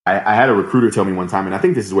I had a recruiter tell me one time, and I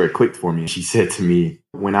think this is where it clicked for me. She said to me,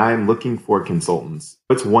 when I'm looking for consultants,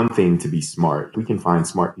 it's one thing to be smart. We can find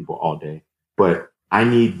smart people all day, but I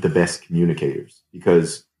need the best communicators,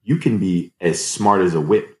 because you can be as smart as a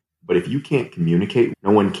whip, but if you can't communicate, no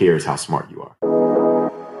one cares how smart you are.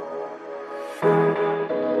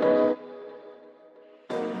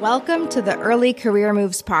 Welcome to the Early Career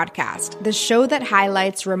Moves podcast, the show that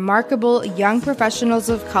highlights remarkable young professionals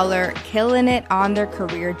of color killing it on their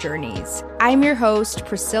career journeys. I'm your host,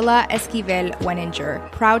 Priscilla Esquivel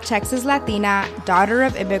Weninger, proud Texas Latina, daughter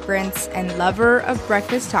of immigrants, and lover of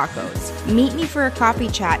breakfast tacos. Meet me for a coffee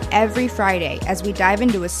chat every Friday as we dive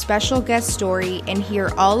into a special guest story and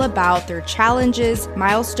hear all about their challenges,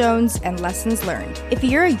 milestones, and lessons learned. If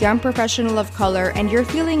you're a young professional of color and you're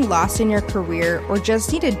feeling lost in your career or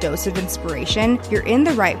just need a dose of inspiration, you're in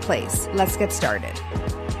the right place. Let's get started.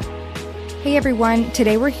 Hey everyone,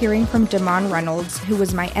 today we're hearing from Damon Reynolds, who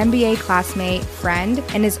was my MBA classmate, friend,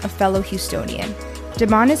 and is a fellow Houstonian.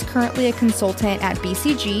 Damon is currently a consultant at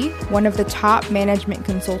BCG, one of the top management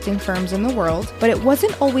consulting firms in the world, but it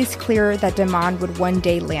wasn't always clear that Damon would one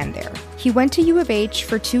day land there. He went to U of H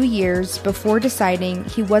for 2 years before deciding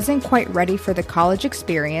he wasn't quite ready for the college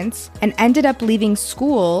experience and ended up leaving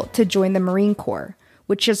school to join the Marine Corps,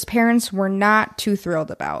 which his parents were not too thrilled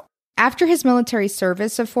about. After his military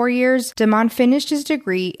service of 4 years, Damon finished his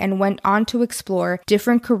degree and went on to explore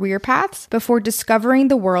different career paths before discovering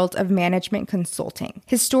the world of management consulting.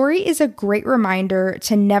 His story is a great reminder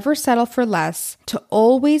to never settle for less, to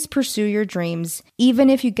always pursue your dreams, even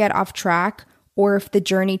if you get off track or if the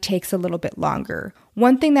journey takes a little bit longer.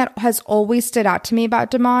 One thing that has always stood out to me about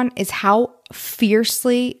Damon is how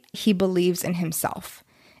fiercely he believes in himself.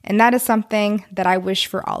 And that is something that I wish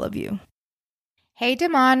for all of you. Hey,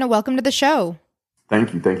 Damon, welcome to the show.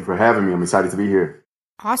 Thank you. Thank you for having me. I'm excited to be here.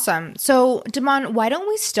 Awesome. So, Damon, why don't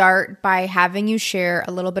we start by having you share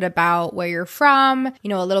a little bit about where you're from,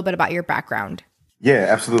 a little bit about your background? Yeah,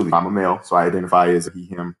 absolutely. I'm a male, so I identify as he,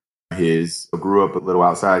 him, his. I grew up a little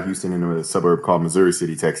outside Houston in a suburb called Missouri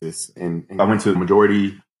City, Texas. And I went to the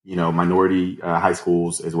minority high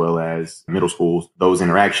schools as well as middle schools. Those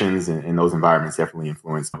interactions and those environments definitely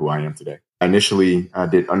influenced who I am today. I initially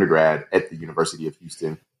did undergrad at the University of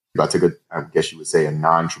Houston. I took I guess you would say, a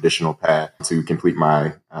non-traditional path to complete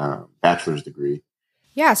my bachelor's degree.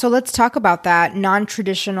 Yeah, so let's talk about that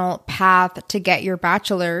non-traditional path to get your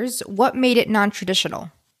bachelor's. What made it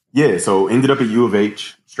non-traditional? Yeah, so ended up at U of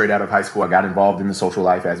H straight out of high school. I got involved in the social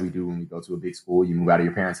life as we do when we go to a big school. You move out of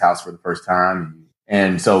your parents' house for the first time.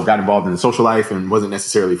 And so got involved in the social life and wasn't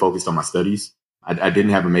necessarily focused on my studies. I didn't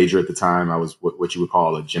have a major at the time. I was what you would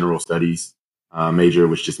call a general studies major,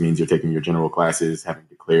 which just means you're taking your general classes, haven't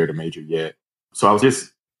declared a major yet. So I was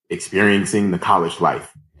just experiencing the college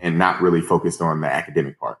life and not really focused on the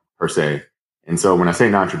academic part per se. And so when I say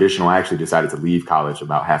non-traditional, I actually decided to leave college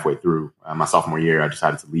about halfway through my sophomore year. I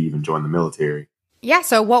decided to leave and join the military. Yeah.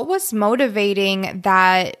 So what was motivating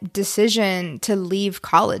that decision to leave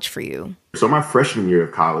college for you? So my freshman year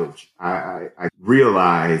of college, I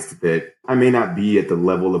realized that I may not be at the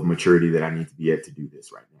level of maturity that I need to be at to do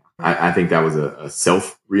this right now. I think that was a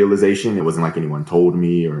self-realization. It wasn't like anyone told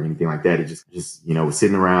me or anything like that. It just was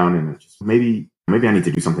sitting around and just maybe I need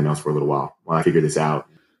to do something else for a little while I figure this out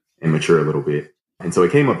and mature a little bit. And so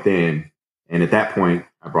it came up then. And at that point,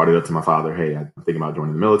 I brought it up to my father. Hey, I'm thinking about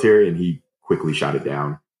joining the military. And he quickly shot it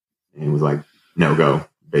down and was like, no go,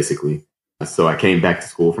 basically. So I came back to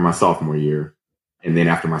school for my sophomore year. And then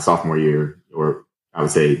after my sophomore year, or I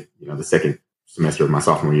would say, the second semester of my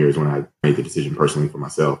sophomore year is when I made the decision personally for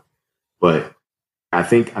myself. But I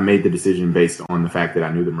think I made the decision based on the fact that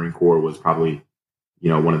I knew the Marine Corps was probably,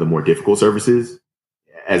 one of the more difficult services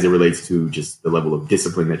as it relates to just the level of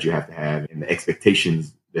discipline that you have to have and the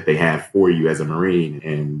expectations that they have for you as a Marine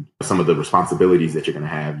and some of the responsibilities that you're going to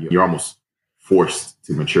have. You're almost forced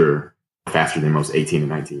to mature faster than most 18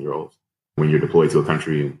 and 19-year-olds when you're deployed to a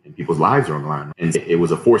country and people's lives are on the line. And it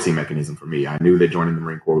was a forcing mechanism for me. I knew that joining the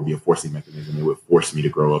Marine Corps would be a forcing mechanism. It would force me to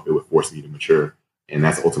grow up. It would force me to mature. And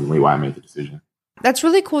that's ultimately why I made the decision. That's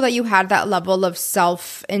really cool that you had that level of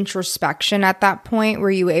self-introspection at that point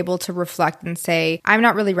where you were able to reflect and say, I'm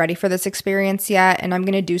not really ready for this experience yet, and I'm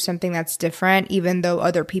going to do something that's different, even though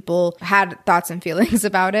other people had thoughts and feelings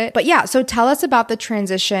about it. But yeah, so tell us about the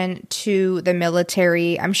transition to the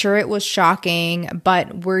military. I'm sure it was shocking,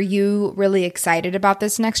 but were you really excited about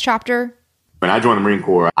this next chapter? When I joined the Marine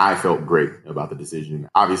Corps, I felt great about the decision.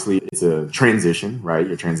 Obviously, it's a transition, right?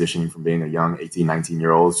 You're transitioning from being a young 18,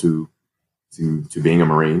 19-year-old to being a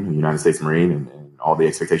Marine, a United States Marine, and all the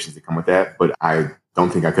expectations that come with that. But I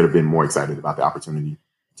don't think I could have been more excited about the opportunity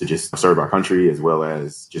to just serve our country as well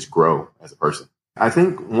as just grow as a person. I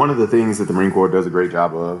think one of the things that the Marine Corps does a great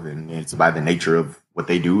job of, and it's by the nature of what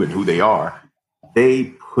they do and who they are, they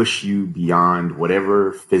push you beyond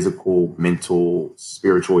whatever physical, mental,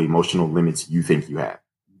 spiritual, emotional limits you think you have.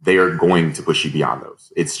 They are going to push you beyond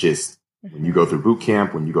those. It's just when you go through boot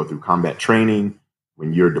camp, when you go through combat training,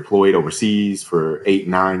 when you're deployed overseas for 8,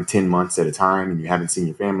 9, 10 months at a time, and you haven't seen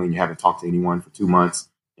your family and you haven't talked to anyone for 2 months,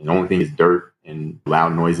 and the only thing is dirt and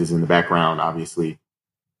loud noises in the background, obviously,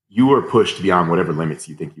 you are pushed beyond whatever limits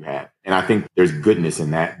you think you have. And I think there's goodness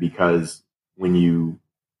in that, because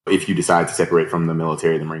if you decide to separate from the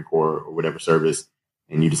military, the Marine Corps, or whatever service,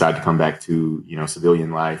 and you decide to come back to,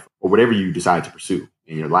 civilian life, or whatever you decide to pursue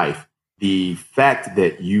in your life, the fact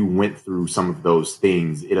that you went through some of those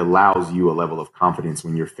things, it allows you a level of confidence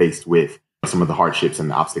when you're faced with some of the hardships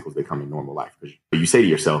and the obstacles that come in normal life. Because you say to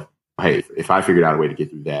yourself, hey, if I figured out a way to get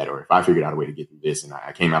through that, or if I figured out a way to get through this and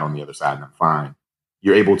I came out on the other side and I'm fine,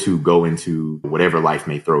 you're able to go into whatever life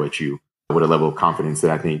may throw at you with a level of confidence that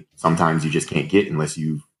I think sometimes you just can't get unless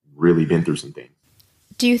you've really been through some things.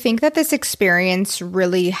 Do you think that this experience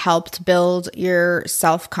really helped build your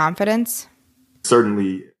self-confidence?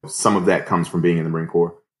 Certainly, some of that comes from being in the Marine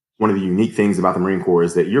Corps. One of the unique things about the Marine Corps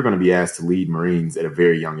is that you're going to be asked to lead Marines at a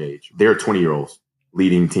very young age. There are 20-year-olds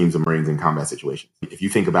leading teams of Marines in combat situations. If you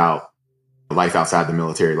think about life outside the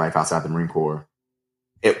military, life outside the Marine Corps,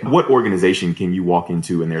 at what organization can you walk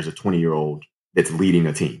into and there's a 20-year-old that's leading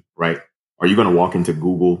a team, right? Are you going to walk into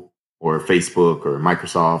Google or Facebook or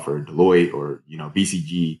Microsoft or Deloitte or,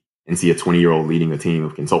 BCG and see a 20-year-old leading a team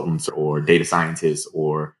of consultants or data scientists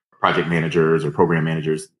or project managers or program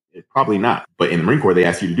managers? Probably not. But in the Marine Corps, they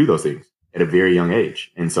ask you to do those things at a very young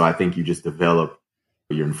age. And so I think you just develop,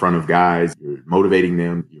 you're in front of guys, you're motivating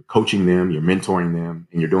them, you're coaching them, you're mentoring them,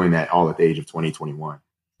 and you're doing that all at the age of 20, 21.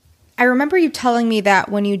 I remember you telling me that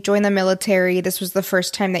when you joined the military, this was the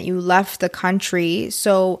first time that you left the country.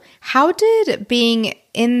 So how did being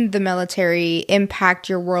in the military impact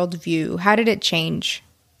your worldview? How did it change?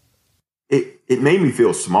 It made me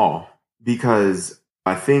feel small, because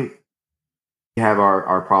I think we have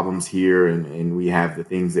our problems here and we have the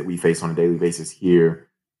things that we face on a daily basis here.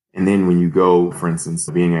 And then when you go, for instance,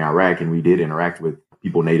 being in Iraq, and we did interact with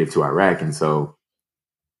people native to Iraq. And so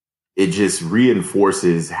it just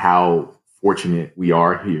reinforces how fortunate we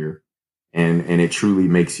are here. And it truly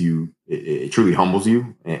makes you, it truly humbles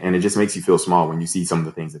you. And it just makes you feel small when you see some of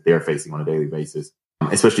the things that they're facing on a daily basis,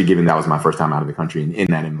 especially given that was my first time out of the country and in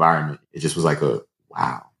that environment. It just was like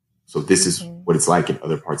wow. So this is what it's like in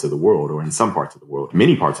other parts of the world, or in some parts of the world,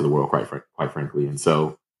 many parts of the world, quite frankly. And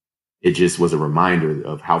so it just was a reminder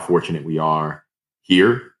of how fortunate we are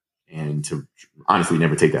here, and to honestly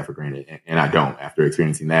never take that for granted. And I don't. After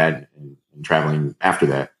experiencing that and traveling after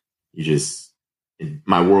that,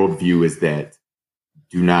 my worldview is that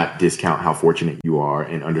do not discount how fortunate you are,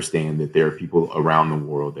 and understand that there are people around the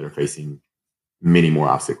world that are facing many more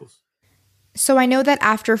obstacles. So I know that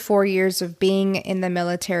after 4 years of being in the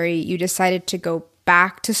military, you decided to go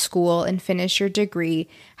back to school and finish your degree.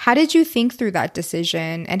 How did you think through that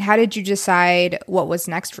decision, and how did you decide what was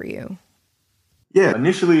next for you? Yeah,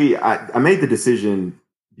 initially I made the decision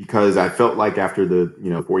because I felt like after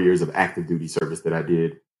the 4 years of active duty service that I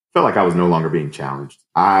did, felt like I was no longer being challenged.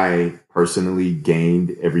 I personally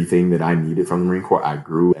gained everything that I needed from the Marine Corps. I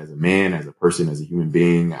grew as a man, as a person, as a human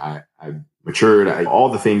being. I matured. All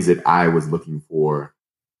the things that I was looking for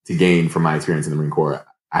to gain from my experience in the Marine Corps,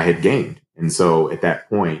 I had gained. And so at that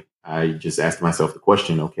point, I just asked myself the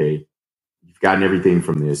question, okay, you've gotten everything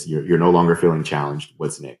from this. You're no longer feeling challenged.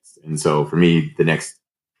 What's next? And so for me, the next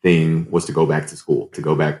thing was to go back to school, to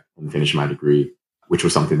go back and finish my degree, which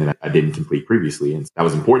was something that I didn't complete previously. And that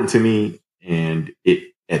was important to me. And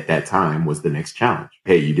it, at that time, was the next challenge.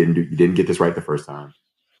 Hey, you didn't get this right the first time.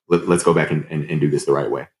 Let's go back and do this the right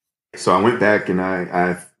way. So I went back and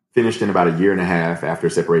I finished in about a year and a half after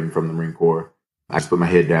separating from the Marine Corps. I just put my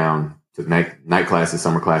head down, took night classes,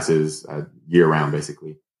 summer classes, year round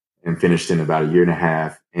basically, and finished in about a year and a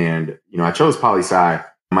half. And, I chose poli-sci.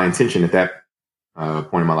 My intention at that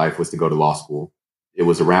point in my life was to go to law school. It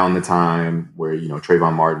was around the time where,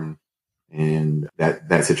 Trayvon Martin and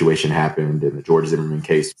that situation happened, and the George Zimmerman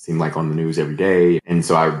case seemed like on the news every day. And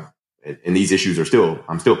so and these issues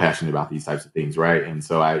I'm still passionate about these types of things, right? And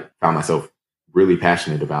so I found myself really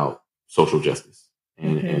passionate about social justice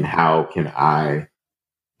and how can I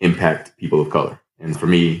impact people of color. And for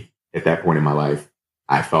me, at that point in my life,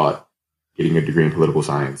 I thought getting a degree in political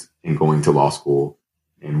science and going to law school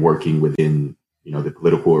and working within, the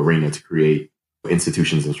political arena to create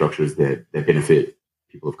institutions and structures that benefit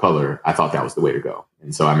people of color, I thought that was the way to go.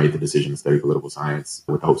 And so I made the decision to study political science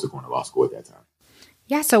with the hopes of going to law school at that time.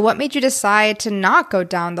 Yeah. So what made you decide to not go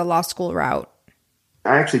down the law school route?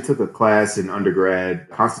 I actually took a class in undergrad,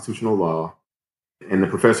 constitutional law, and the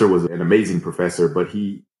professor was an amazing professor, but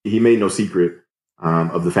he made no secret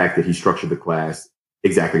of the fact that he structured the class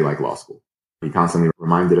exactly like law school. He constantly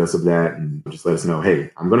reminded us of that and just let us know,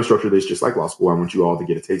 hey, I'm going to structure this just like law school. I want you all to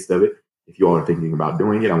get a taste of it. If you all are thinking about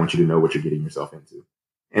doing it, I want you to know what you're getting yourself into.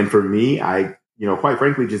 And for me, I, quite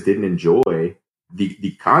frankly, just didn't enjoy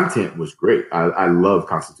the content was great. I love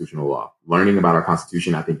constitutional law. Learning about our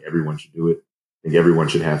Constitution, I think everyone should do it. I think everyone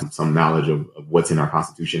should have some knowledge of what's in our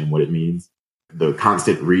Constitution and what it means. The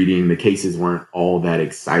constant reading, the cases weren't all that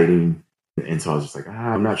exciting. And so I was just like,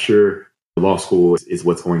 I'm not sure law school is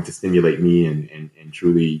what's going to stimulate me and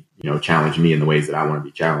truly, challenge me in the ways that I want to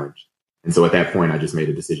be challenged. And so at that point, I just made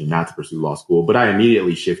a decision not to pursue law school. But I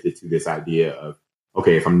immediately shifted to this idea of,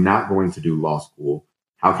 okay, if I'm not going to do law school,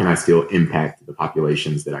 how can I still impact the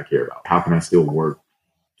populations that I care about? How can I still work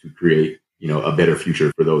to create, a better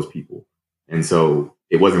future for those people? And so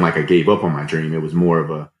it wasn't like I gave up on my dream. It was more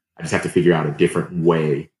of I just have to figure out a different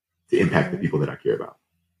way to impact the people that I care about.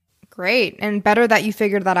 Great. And better that you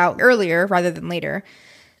figured that out earlier rather than later.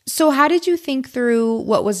 So how did you think through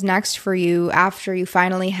what was next for you after you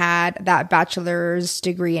finally had that bachelor's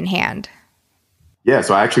degree in hand? Yeah,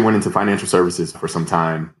 so I actually went into financial services for some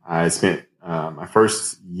time. I spent my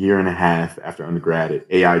first year and a half after undergrad at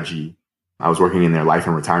AIG. I was working in their life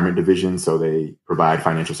and retirement division. So they provide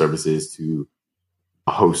financial services to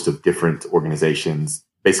a host of different organizations,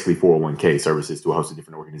 basically 401k services to a host of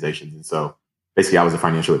different organizations. And so basically I was a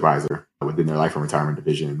financial advisor within their life and retirement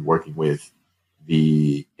division, working with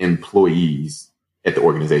the employees at the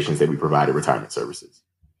organizations that we provided retirement services.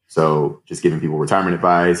 So just giving people retirement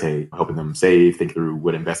advice, hey, helping them save, think through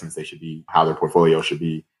what investments they should be, how their portfolio should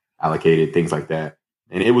be allocated, things like that.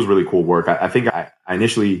 And it was really cool work. I think I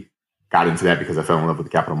initially got into that because I fell in love with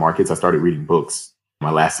the capital markets. I started reading books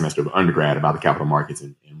my last semester of undergrad about the capital markets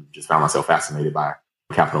and just found myself fascinated by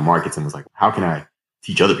capital markets and was like, how can I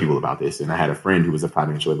teach other people about this? And I had a friend who was a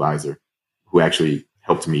financial advisor who actually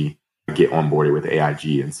helped me get onboarded with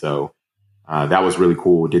AIG. And so that was really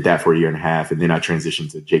cool. Did that for a year and a half. And then I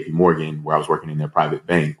transitioned to JP Morgan, where I was working in their private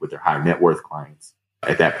bank with their high net worth clients.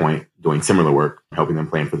 At that point, doing similar work, helping them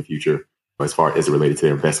plan for the future as far as it related to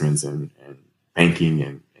their investments and banking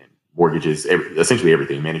and mortgages, essentially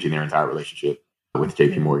everything, managing their entire relationship with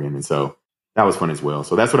JP Morgan. And so that was fun as well.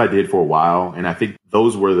 So that's what I did for a while. And I think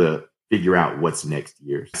those were the figure out what's next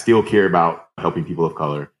years. I still care about helping people of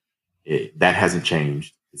color. That hasn't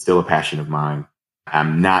changed. It's still a passion of mine.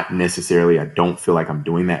 I'm not necessarily, I don't feel like I'm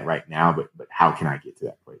doing that right now, but how can I get to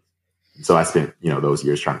that place? And so I spent, those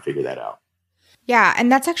years trying to figure that out. Yeah,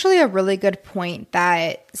 and that's actually a really good point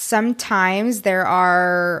that sometimes there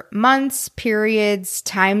are months, periods,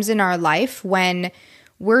 times in our life when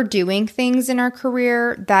we're doing things in our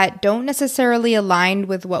career that don't necessarily align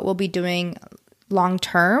with what we'll be doing long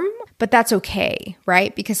term, but that's okay,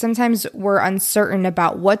 right? Because sometimes we're uncertain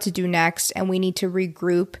about what to do next and we need to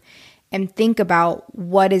regroup and think about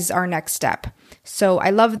what is our next step. So I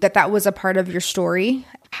love that that was a part of your story.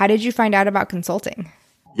 How did you find out about consulting?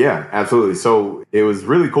 Yeah, absolutely. So it was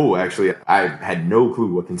really cool, actually. I had no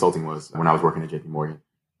clue what consulting was when I was working at JP Morgan.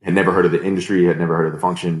 Had never heard of the industry, had never heard of the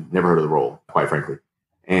function, never heard of the role, quite frankly.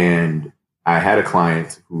 And I had a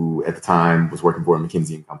client who at the time was working for a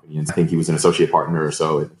McKinsey & Company. And I think he was an associate partner or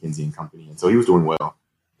so at McKinsey & Company. And so he was doing well.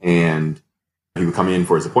 And he would come in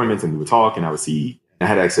for his appointments and we would talk and I would see, I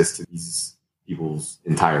had access to these people's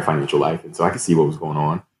entire financial life. And so I could see what was going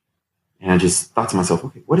on. And I just thought to myself,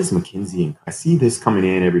 okay, what is McKinsey? I see this coming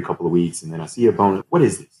in every couple of weeks and then I see a bonus. What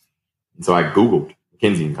is this? And so I Googled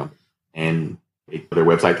McKinsey & Company and their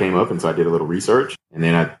website came up. And so I did a little research and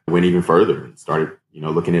then I went even further and started,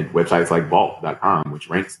 looking at websites like vault.com, which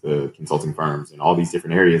ranks the consulting firms in all these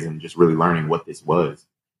different areas and just really learning what this was.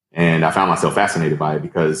 And I found myself fascinated by it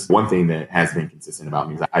because one thing that has been consistent about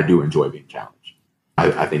me is I do enjoy being challenged.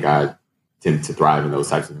 I think I tend to thrive in those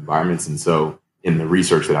types of environments. And so in the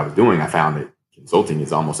research that I was doing, I found that consulting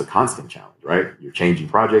is almost a constant challenge, right? You're changing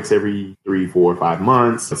projects every 3, 4, 5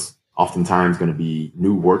 months. It's oftentimes going to be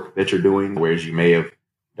new work that you're doing, whereas you may have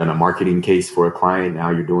done a marketing case for a client. Now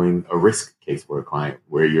you're doing a risk case for a client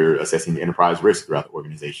where you're assessing the enterprise risk throughout the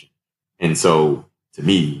organization. And so to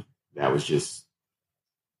me, that was just,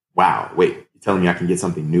 wow, wait, you're telling me I can get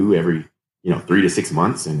something new every, 3 to 6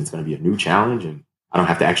 months and it's going to be a new challenge and I don't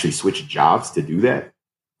have to actually switch jobs to do that.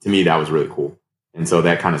 To me, that was really cool. And so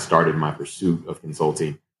that kind of started my pursuit of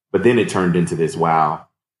consulting. But then it turned into this, wow,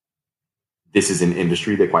 this is an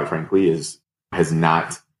industry that quite frankly is has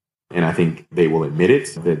not, and I think they will admit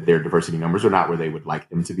it, that their diversity numbers are not where they would like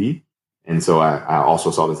them to be. And so I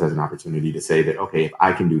also saw this as an opportunity to say that, okay, if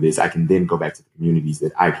I can do this, I can then go back to the communities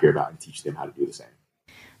that I care about and teach them how to do the same.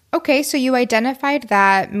 Okay, so you identified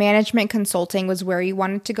that management consulting was where you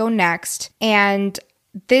wanted to go next. And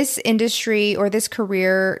this industry or this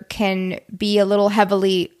career can be a little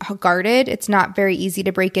heavily guarded. It's not very easy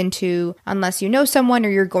to break into unless you know someone or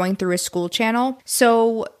you're going through a school channel.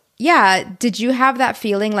 So yeah, did you have that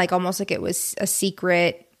feeling like almost like it was a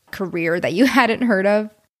secret career that you hadn't heard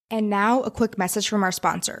of? And now a quick message from our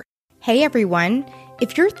sponsor. Hey everyone,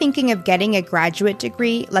 if you're thinking of getting a graduate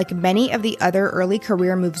degree like many of the other Early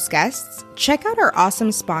Career Moves guests, check out our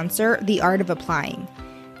awesome sponsor, The Art of Applying.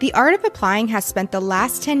 The Art of Applying has spent the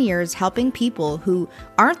last 10 years helping people who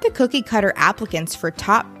aren't the cookie cutter applicants for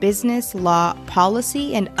top business, law,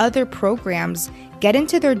 policy, and other programs get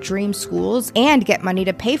into their dream schools and get money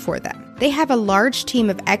to pay for them. They have a large team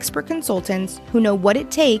of expert consultants who know what it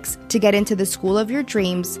takes to get into the school of your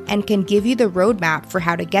dreams and can give you the roadmap for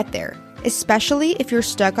how to get there, especially if you're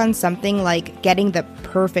stuck on something like getting the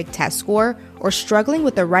perfect test score or struggling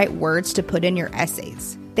with the right words to put in your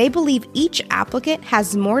essays. They believe each applicant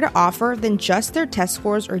has more to offer than just their test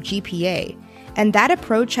scores or GPA. And that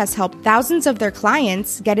approach has helped thousands of their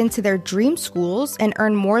clients get into their dream schools and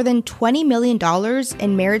earn more than $20 million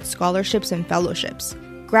in merit scholarships and fellowships.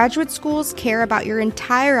 Graduate schools care about your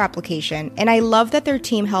entire application, and I love that their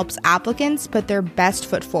team helps applicants put their best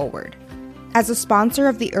foot forward. As a sponsor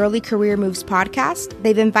of the Early Career Moves podcast,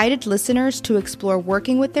 they've invited listeners to explore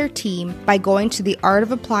working with their team by going to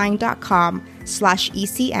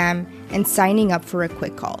theartofapplying.com/ECM and signing up for a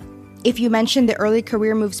quick call. If you mention the Early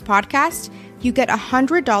Career Moves podcast, you get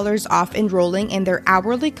 $100 off enrolling in their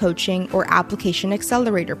hourly coaching or application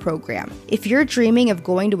accelerator program. If you're dreaming of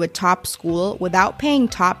going to a top school without paying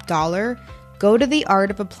top dollar, go to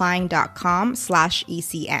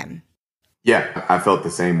theartofapplying.com/ECM. Yeah, I felt the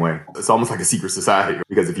same way. It's almost like a secret society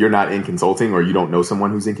because if you're not in consulting or you don't know someone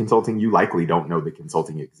who's in consulting, you likely don't know that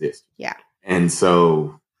consulting exists. Yeah. And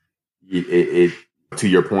so it to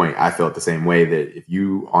your point, I felt the same way that if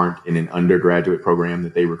you aren't in an undergraduate program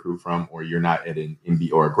that they recruit from, or you're not at an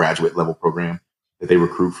MBA or a graduate level program that they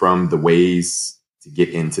recruit from, the ways to get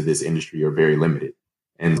into this industry are very limited.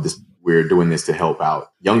 And we're doing this to help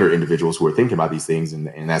out younger individuals who are thinking about these things.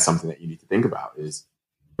 And that's something that you need to think about is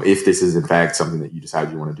if this is in fact something that you decide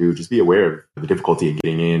you want to do, just be aware of the difficulty of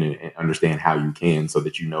getting in and understand how you can so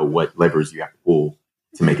that you know what levers you have to pull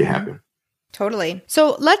to make it happen. Totally.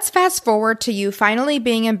 So let's fast forward to you finally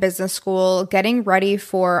being in business school, getting ready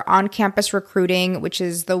for on-campus recruiting, which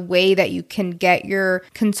is the way that you can get your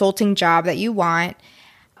consulting job that you want.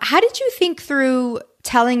 How did you think through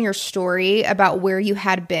telling your story about where you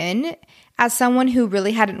had been as someone who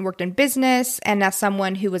really hadn't worked in business and as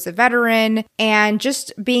someone who was a veteran, and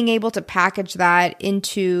just being able to package that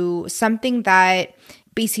into something that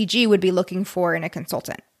BCG would be looking for in a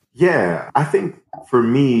consultant? Yeah, I think for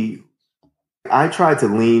me, I tried to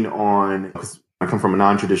lean on, because I come from a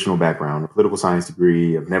non-traditional background, a political science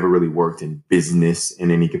degree. I've never really worked in business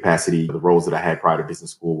in any capacity. The roles that I had prior to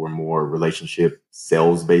business school were more relationship,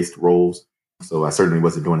 sales-based roles. So I certainly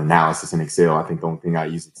wasn't doing analysis in Excel. I think the only thing I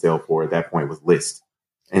used Excel for at that point was list.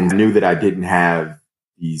 And I knew that I didn't have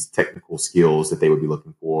these technical skills that they would be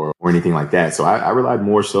looking for or anything like that. So I relied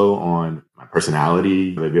more so on my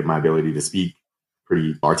personality, my ability to speak,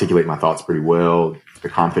 articulate my thoughts pretty well, the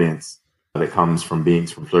confidence that comes from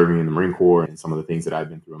serving in the Marine Corps and some of the things that I've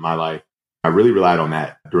been through in my life. I really relied on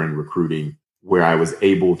that during recruiting, where I was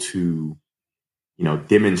able to,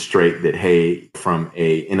 demonstrate that, hey, from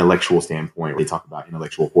a intellectual standpoint, they talk about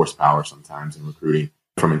intellectual horsepower sometimes in recruiting.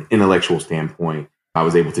 From an intellectual standpoint, I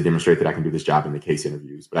was able to demonstrate that I can do this job in the case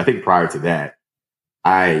interviews. But I think prior to that,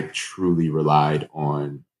 I truly relied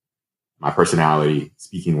on my personality,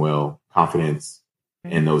 speaking well, confidence,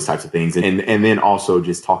 and those types of things. And then also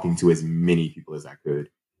just talking to as many people as I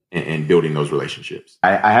could and building those relationships.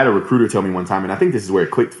 I had a recruiter tell me one time, and I think this is where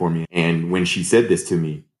it clicked for me. And when she said this to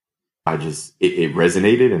me, it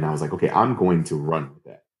resonated. And I was like, okay, I'm going to run with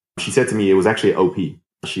that. She said to me, it was actually OP.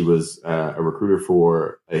 She was a recruiter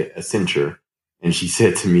for Accenture. And she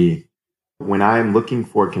said to me, when I'm looking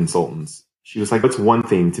for consultants, she was like, what's one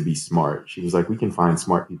thing to be smart? She was like, we can find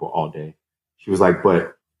smart people all day. She was like,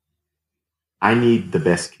 but I need the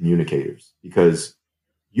best communicators, because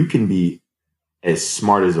you can be as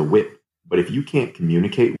smart as a whip, but if you can't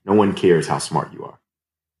communicate, no one cares how smart you are.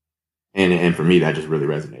 And for me, that just really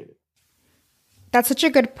resonated. That's such a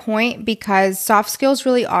good point, because soft skills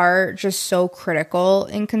really are just so critical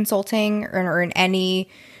in consulting or in any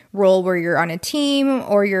role where you're on a team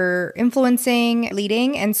or you're influencing,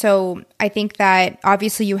 leading. And so I think that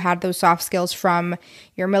obviously you had those soft skills from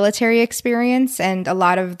your military experience, and a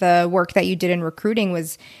lot of the work that you did in recruiting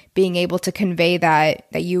was being able to convey that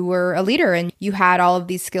you were a leader and you had all of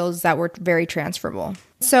these skills that were very transferable.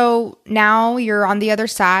 So now you're on the other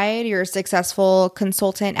side, you're a successful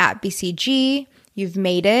consultant at BCG, you've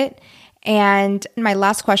made it. And my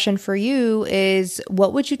last question for you is,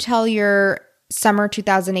 what would you tell your summer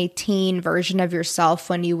 2018 version of yourself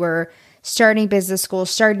when you were starting business school,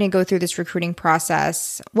 starting to go through this recruiting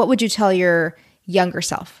process? What would you tell your younger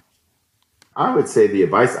self? I would say the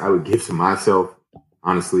advice I would give to myself,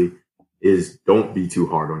 honestly, is don't be too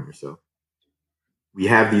hard on yourself. We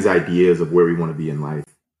have these ideas of where we want to be in life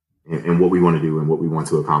and what we want to do and what we want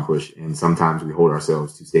to accomplish. And sometimes we hold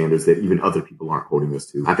ourselves to standards that even other people aren't holding us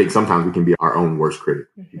to. I think sometimes we can be our own worst critic.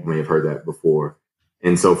 People may have heard that before.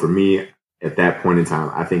 And so for me, at that point in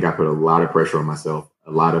time, I think I put a lot of pressure on myself,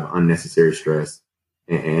 a lot of unnecessary stress.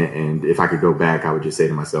 And if I could go back, I would just say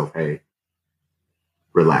to myself, hey,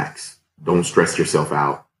 relax. Don't stress yourself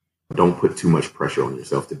out. Don't put too much pressure on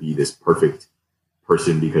yourself to be this perfect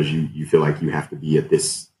person because you feel like you have to be at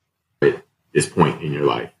this point in your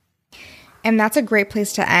life. And that's a great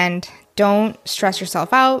place to end. Don't stress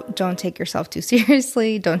yourself out. Don't take yourself too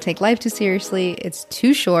seriously. Don't take life too seriously. It's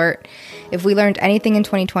too short. If we learned anything in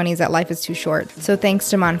 2020 is that life is too short. So thanks,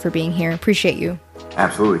 Damon, for being here. Appreciate you.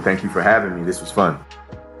 Absolutely. Thank you for having me. This was fun.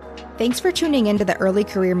 Thanks for tuning into the Early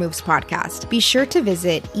Career Moves podcast. Be sure to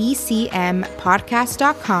visit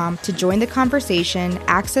ecmpodcast.com to join the conversation,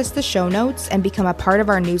 access the show notes, and become a part of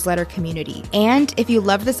our newsletter community. And if you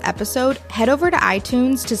love this episode, head over to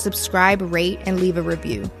iTunes to subscribe, rate, and leave a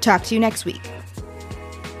review. Talk to you next week.